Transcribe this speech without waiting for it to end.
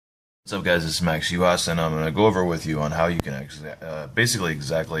What's up, guys? This is Max Uhas, and I'm going to go over with you on how you can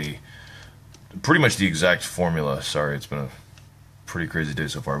pretty much the exact formula. Sorry, it's been a pretty crazy day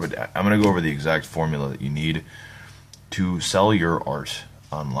so far, but I'm going to go over the exact formula that you need to sell your art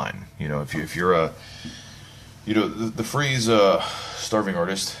online. You know, if you're a, the phrase starving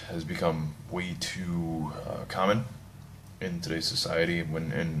artist has become way too common in today's society,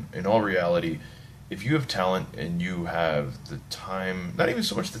 when in all reality, if you have talent and you have the time, not even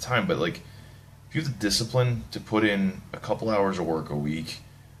so much the time, but like if you have the discipline to put in a couple hours of work a week,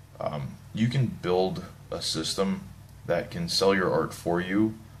 you can build a system that can sell your art for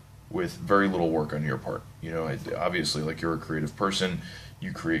you with very little work on your part. You know, obviously, like, you're a creative person,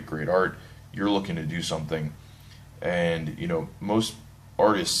 you create great art, you're looking to do something, and most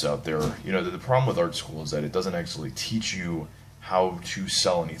artists out there, the problem with art school is that it doesn't actually teach you how to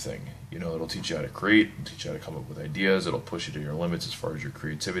sell anything. It'll teach you how to create, it'll teach you how to come up with ideas, it'll push you to your limits as far as your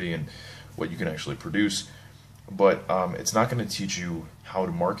creativity and what you can actually produce. But it's not going to teach you how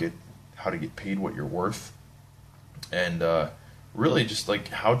to market, how to get paid what you're worth, and really just like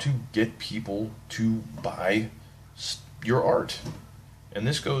how to get people to buy your art. And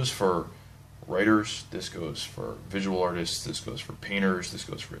this goes for writers, this goes for visual artists, this goes for painters, this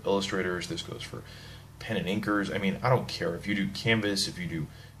goes for illustrators, this goes for pen and inkers. I mean, I don't care if you do canvas, if you do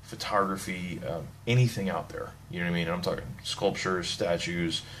photography, anything out there. You know what I mean? I'm talking sculptures,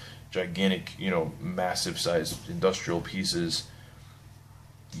 statues, gigantic, massive sized industrial pieces.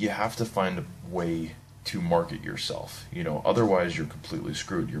 You have to find a way to market yourself. Otherwise you're completely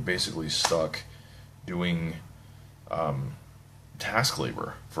screwed. You're basically stuck doing task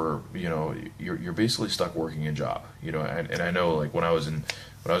labor for, you're basically stuck working a job. And I know, like, when I was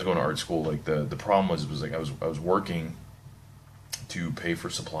going to art school, like the problem was like I was working to pay for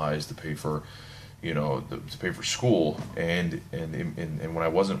supplies, to pay for, to pay for school, and when I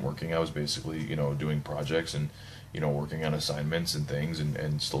wasn't working, I was basically, doing projects and, working on assignments and things,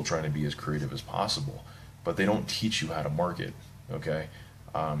 and still trying to be as creative as possible. But they don't teach you how to market. Okay,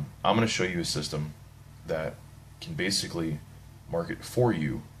 I'm going to show you a system that can basically market for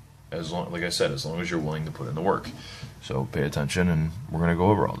you, like I said, as long as you're willing to put in the work. So pay attention, and we're going to go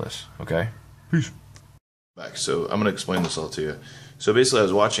over all this. Okay, peace. Back. So I'm going to explain this all to you. So basically, I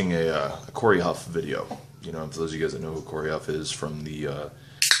was watching a Corey Huff video. For those of you guys that know who Corey Huff is, from the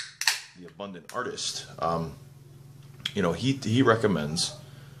Abundant Artist. He recommends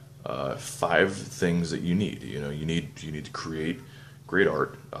 5 things that you need. You need to create great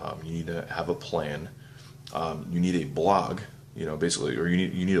art. You need to have a plan. You need a blog. Basically, or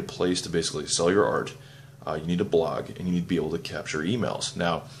you need a place to basically sell your art. You need a blog, and you need to be able to capture emails.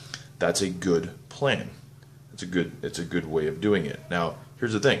 Now, that's a good plan. It's a good way of doing it. Now,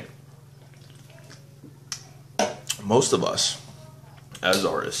 here's the thing. Most of us, as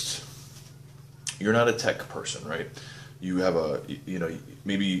artists, you're not a tech person, right? You have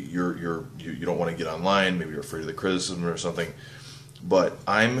maybe you don't want to get online, maybe you're afraid of the criticism or something. But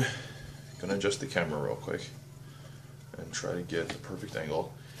I'm gonna adjust the camera real quick and try to get the perfect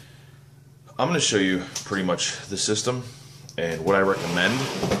angle. I'm gonna show you pretty much the system and what I recommend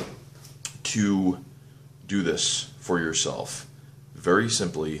to do this for yourself. Very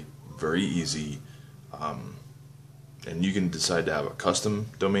simply, very easy, and you can decide to have a custom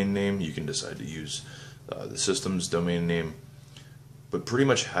domain name. You can decide to use the system's domain name, but pretty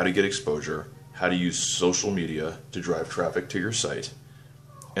much how to get exposure, how to use social media to drive traffic to your site,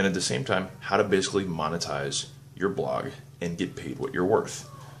 and at the same time, how to basically monetize your blog and get paid what you're worth.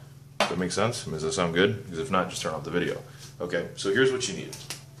 Does that make sense? Does that sound good? Because if not, just turn off the video. Okay, so here's what you need.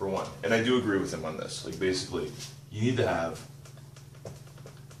 For one, and I do agree with him on this, like, basically, you need to have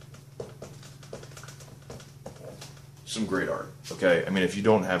some great art, okay? I mean, if you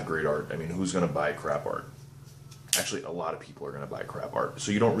don't have great art, I mean, who's going to buy crap art? Actually, a lot of people are going to buy crap art,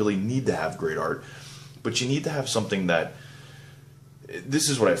 so you don't really need to have great art, but you need to have something that, this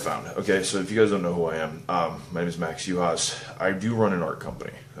is what I found, okay? So if you guys don't know who I am, my name is Max Uhas. I do run an art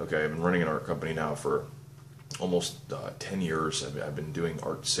company, okay? I've been running an art company now for almost 10 years. I've been doing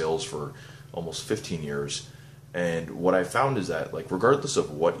art sales for almost 15 years. And what I found is that, like, regardless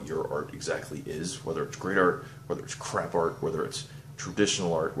of what your art exactly is, whether it's great art, whether it's crap art, whether it's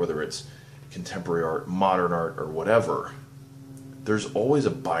traditional art, whether it's contemporary art, modern art, or whatever, there's always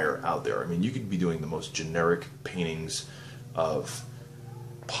a buyer out there. I mean, you could be doing the most generic paintings of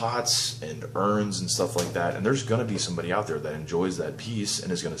pots and urns and stuff like that, and there's going to be somebody out there that enjoys that piece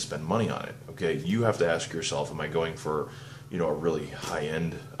and is going to spend money on it. Okay, you have to ask yourself, am I going for a really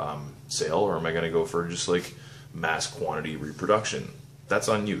high-end sale, or am I going to go for just like mass quantity reproduction? That's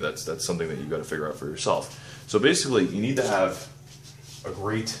on you. That's something that you got to figure out for yourself. So basically, you need to have a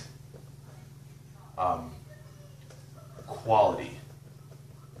great quality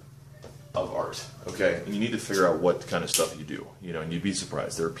of art, okay? And you need to figure out what kind of stuff you do, you know, and you'd be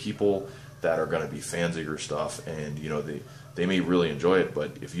surprised. There are people that are going to be fans of your stuff, and, you know, they may really enjoy it,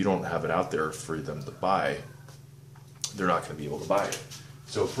 but if you don't have it out there for them to buy, they're not going to be able to buy it.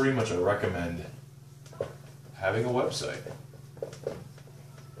 So pretty much I recommend having a website.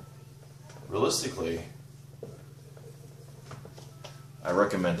 Realistically, I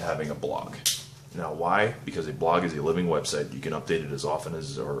recommend having a blog. Now, why? Because a blog is a living website. You can update it as often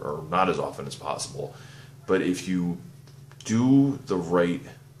as, or not as often as possible. But if you do the right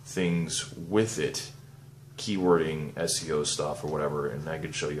things with it, keywording, SEO stuff, or whatever, and I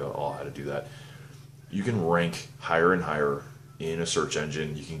can show you all how to do that, you can rank higher and higher in a search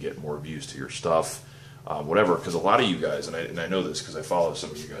engine. You can get more views to your stuff, whatever. Because a lot of you guys, and I know this because I follow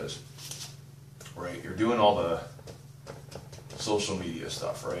some of you guys, right? You're doing all the social media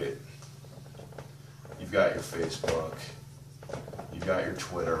stuff, right? You've got your Facebook, you've got your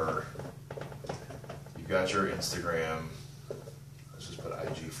Twitter, you've got your Instagram, let's just put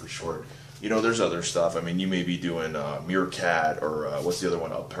IG for short. You know, there's other stuff. I mean, you may be doing Meerkat, or what's the other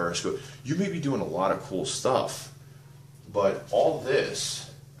one? Periscope. You may be doing a lot of cool stuff, but all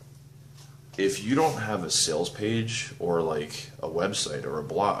this, if you don't have a sales page or like a website or a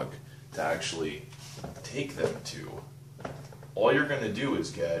blog to actually take them to, all you're going to do is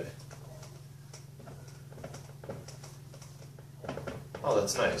get, oh,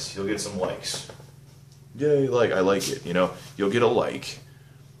 that's nice. You'll get some likes. Yay, I like it. You know, you'll get a like.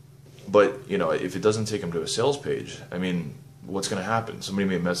 But, you know, if it doesn't take them to a sales page, I mean, what's going to happen? Somebody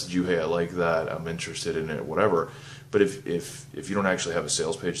may message you, hey, I like that, I'm interested in it, whatever. But if you don't actually have a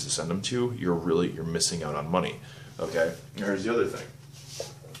sales page to send them to, you're missing out on money. Okay? And here's the other thing.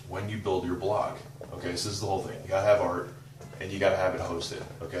 When you build your blog, okay, so this is the whole thing. You got to have art, and you got to have it hosted,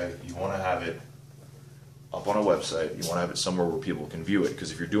 okay? You want to have it up on a website. You want to have it somewhere where people can view it,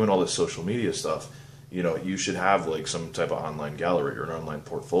 because if you're doing all this social media stuff, you know, you should have like some type of online gallery or an online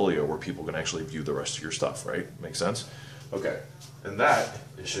portfolio where people can actually view the rest of your stuff, right? Make sense? Okay. And that,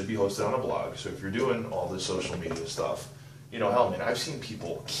 it should be hosted on a blog. So if you're doing all this social media stuff, you know, hell, man, I've seen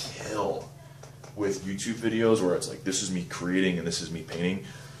people kill with YouTube videos where it's like, this is me creating and this is me painting.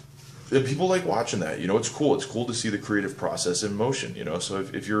 And people like watching that. You know, it's cool. It's cool to see the creative process in motion, you know? So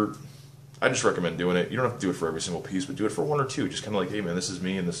if you're, I just recommend doing it. You don't have to do it for every single piece, but do it for one or two. Just kind of like, hey, man, this is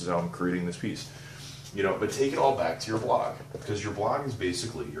me and this is how I'm creating this piece. You know, but take it all back to your blog, because your blog is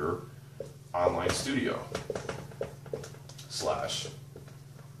basically your online studio /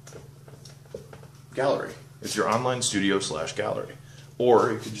 gallery. It's your online studio / gallery.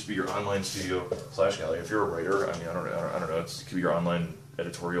 Or it could just be your online studio / gallery. If you're a writer, I mean, I don't know, it could be your online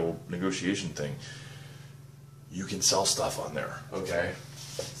editorial negotiation thing. You can sell stuff on there, okay?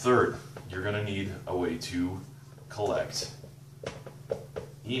 Third, you're going to need a way to collect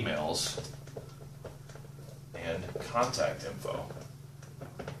emails and contact info.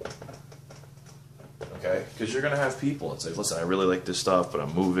 Okay? Because you're going to have people. It's like, listen, I really like this stuff, but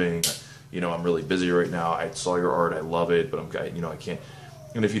I'm moving. You know, I'm really busy right now. I saw your art. I love it, but I can't.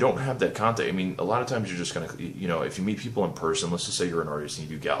 And if you don't have that contact, I mean, a lot of times you're just going to, you know, if you meet people in person, let's just say you're an artist and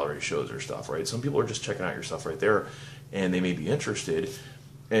you do gallery shows or stuff, right? Some people are just checking out your stuff right there, and they may be interested.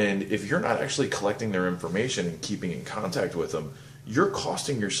 And if you're not actually collecting their information and keeping in contact with them, you're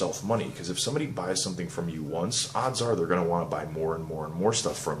costing yourself money, because if somebody buys something from you once, odds are they're going to want to buy more and more and more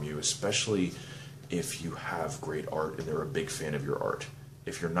stuff from you, especially if you have great art and they're a big fan of your art.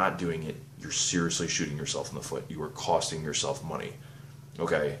 If you're not doing it, you're seriously shooting yourself in the foot. You are costing yourself money,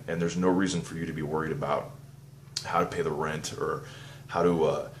 okay? And there's no reason for you to be worried about how to pay the rent, or how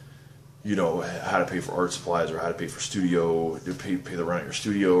to, you know, how to pay for art supplies, or how to pay for studio, to pay the rent at your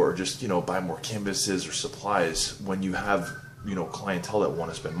studio, or just, you know, buy more canvases or supplies when you have, you know, clientele that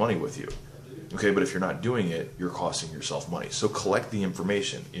want to spend money with you. Okay, but if you're not doing it, you're costing yourself money. So collect the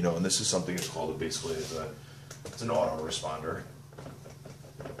information, you know, and this is something that's called basically it's an autoresponder.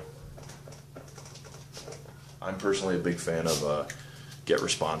 I'm personally a big fan of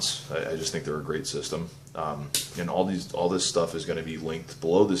GetResponse. I just think they're a great system. And all this stuff is going to be linked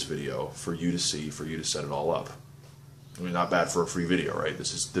below this video for you to see, for you to set it all up. I mean, not bad for a free video, right?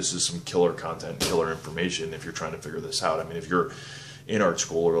 This is some killer content, killer information if you're trying to figure this out. I mean, if you're in art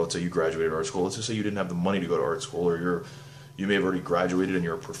school, or let's say you graduated art school, let's just say you didn't have the money to go to art school, or you may have already graduated and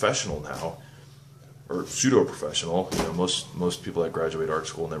you're a professional now, or pseudo-professional. You know, most people that graduate art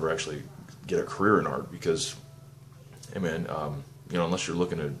school never actually get a career in art, because, hey man, you know, unless you're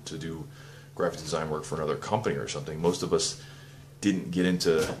looking to do graphic design work for another company or something, most of us didn't get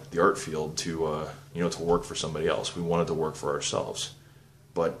into the art field to you know, to work for somebody else. We wanted to work for ourselves.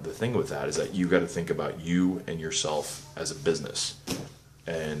 But the thing with that is that you got to think about you and yourself as a business.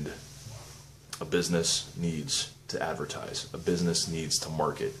 And a business needs to advertise. A business needs to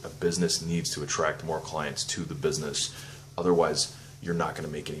market. A business needs to attract more clients to the business. Otherwise, you're not going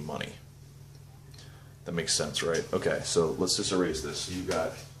to make any money. That makes sense, right? Okay, so let's just erase this. So you've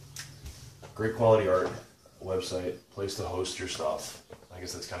got great quality art, a website, place to host your stuff. I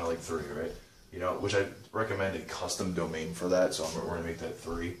guess that's kind of like 3, right? You know, which I recommend a custom domain for that. So we're going to make that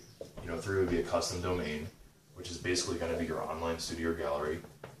 3. You know, 3 would be a custom domain, which is basically going to be your online studio gallery.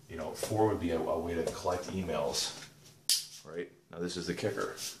 You know, 4 would be a way to collect emails, right? Now this is the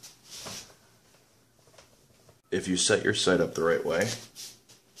kicker. If you set your site up the right way,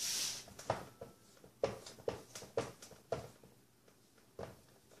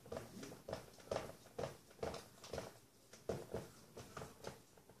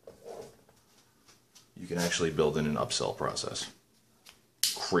 you can actually build in an upsell process.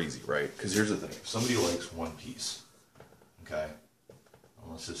 Crazy, right? Because here's the thing. If somebody likes one piece, okay,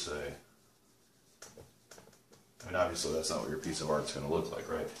 let's just say, I mean, obviously that's not what your piece of art's going to look like,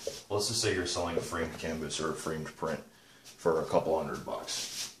 right? Well, let's just say you're selling a framed canvas or a framed print for a couple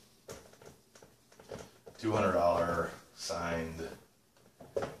 $100. $200 signed.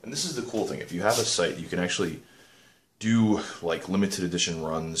 And this is the cool thing. If you have a site, you can actually do like limited edition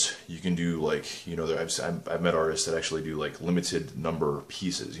runs. You can do like, you know, I've met artists that actually do like limited number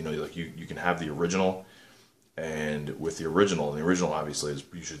pieces. You know, like you can have the original, and with the original obviously is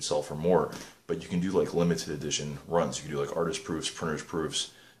you should sell for more, but you can do like limited edition runs. You can do like artist proofs, printers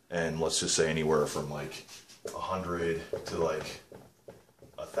proofs, and let's just say anywhere from like 100 to like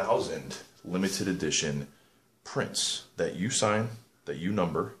 1,000 limited edition prints that you sign, that you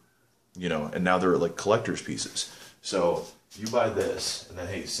number, you know, and now they're like collector's pieces. So you buy this, and then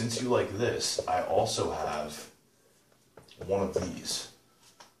hey, since you like this, I also have one of these,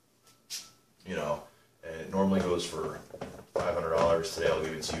 you know. And it normally goes for $500. Today I'll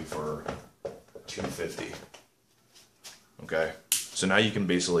give it to you for $250. Okay? So now you can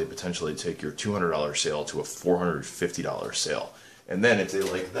basically potentially take your $200 sale to a $450 sale. And then if they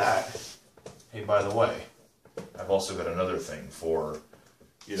like that, hey, by the way, I've also got another thing for,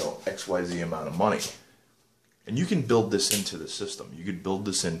 you know, XYZ amount of money. And you can build this into the system. You could build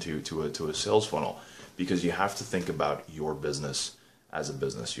this into a sales funnel, because you have to think about your business as a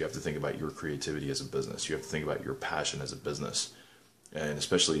business. You have to think about your creativity as a business. You have to think about your passion as a business. And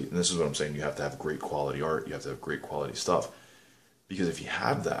especially, and this is what I'm saying, you have to have great quality art. You have to have great quality stuff. Because if you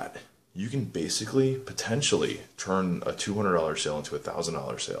have that, you can basically potentially turn a $200 sale into a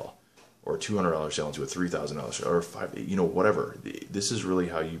 $1,000 sale, or a $200 sale into a $3,000 sale, or you know, whatever. This is really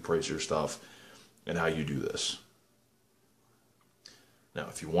how you price your stuff and how you do this. Now,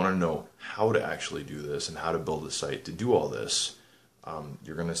 if you want to know how to actually do this and how to build a site to do all this,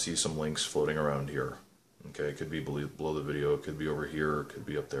 you're going to see some links floating around here. Okay, it could be below the video, it could be over here, it could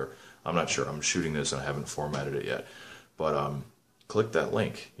be up there. I'm not sure. I'm shooting this and I haven't formatted it yet. But click that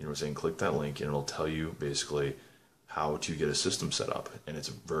link. You know what I'm saying? Click that link and it'll tell you basically how to get a system set up. And it's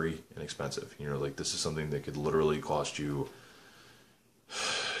very inexpensive. You know, like this is something that could literally cost you,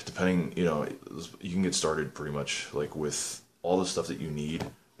 depending, you know, you can get started pretty much like with all the stuff that you need,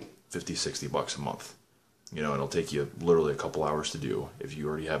 $50-$60 a month. You know, it'll take you literally a couple hours to do if you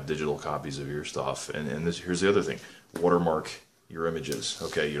already have digital copies of your stuff. And this, here's the other thing: watermark your images.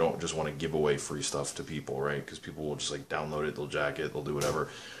 Okay, you don't just want to give away free stuff to people, right? Because people will just like download it, they'll jack it, they'll do whatever.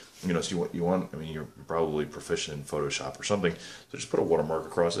 You know, so you want. I mean, you're probably proficient in Photoshop or something, so just put a watermark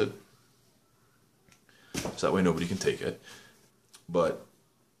across it, so that way nobody can take it. But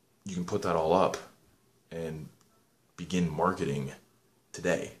you can put that all up and begin marketing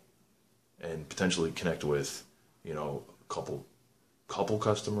today, and potentially connect with, you know, a couple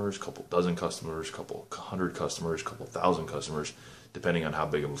customers, couple dozen customers, couple hundred customers, couple thousand customers, depending on how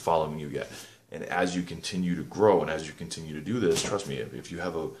big of a following you get. And as you continue to grow and as you continue to do this, trust me, if you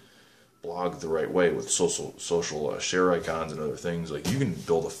have a blog the right way with social share icons and other things, like you can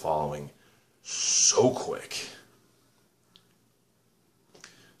build a following so quick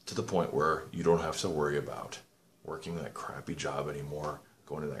to the point where you don't have to worry about working that crappy job anymore,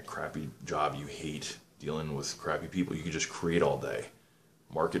 going to that crappy job you hate, dealing with crappy people. You can just create all day,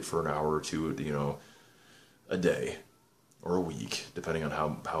 market for an hour or two, you know, a day or a week, depending on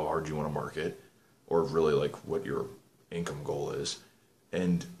how hard you want to market, or really like what your income goal is,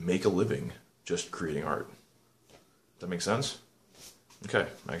 and make a living just creating art. That makes sense? Okay,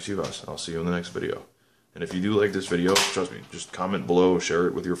 Max Uvas. I'll see you in the next video. And if you do like this video, trust me, just comment below, share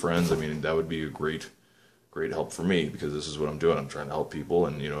it with your friends. I mean, that would be a great help for me, because this is what I'm doing. I'm trying to help people,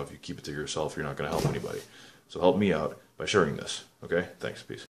 and you know, if you keep it to yourself, you're not going to help anybody. So help me out by sharing this. Okay? Thanks. Peace.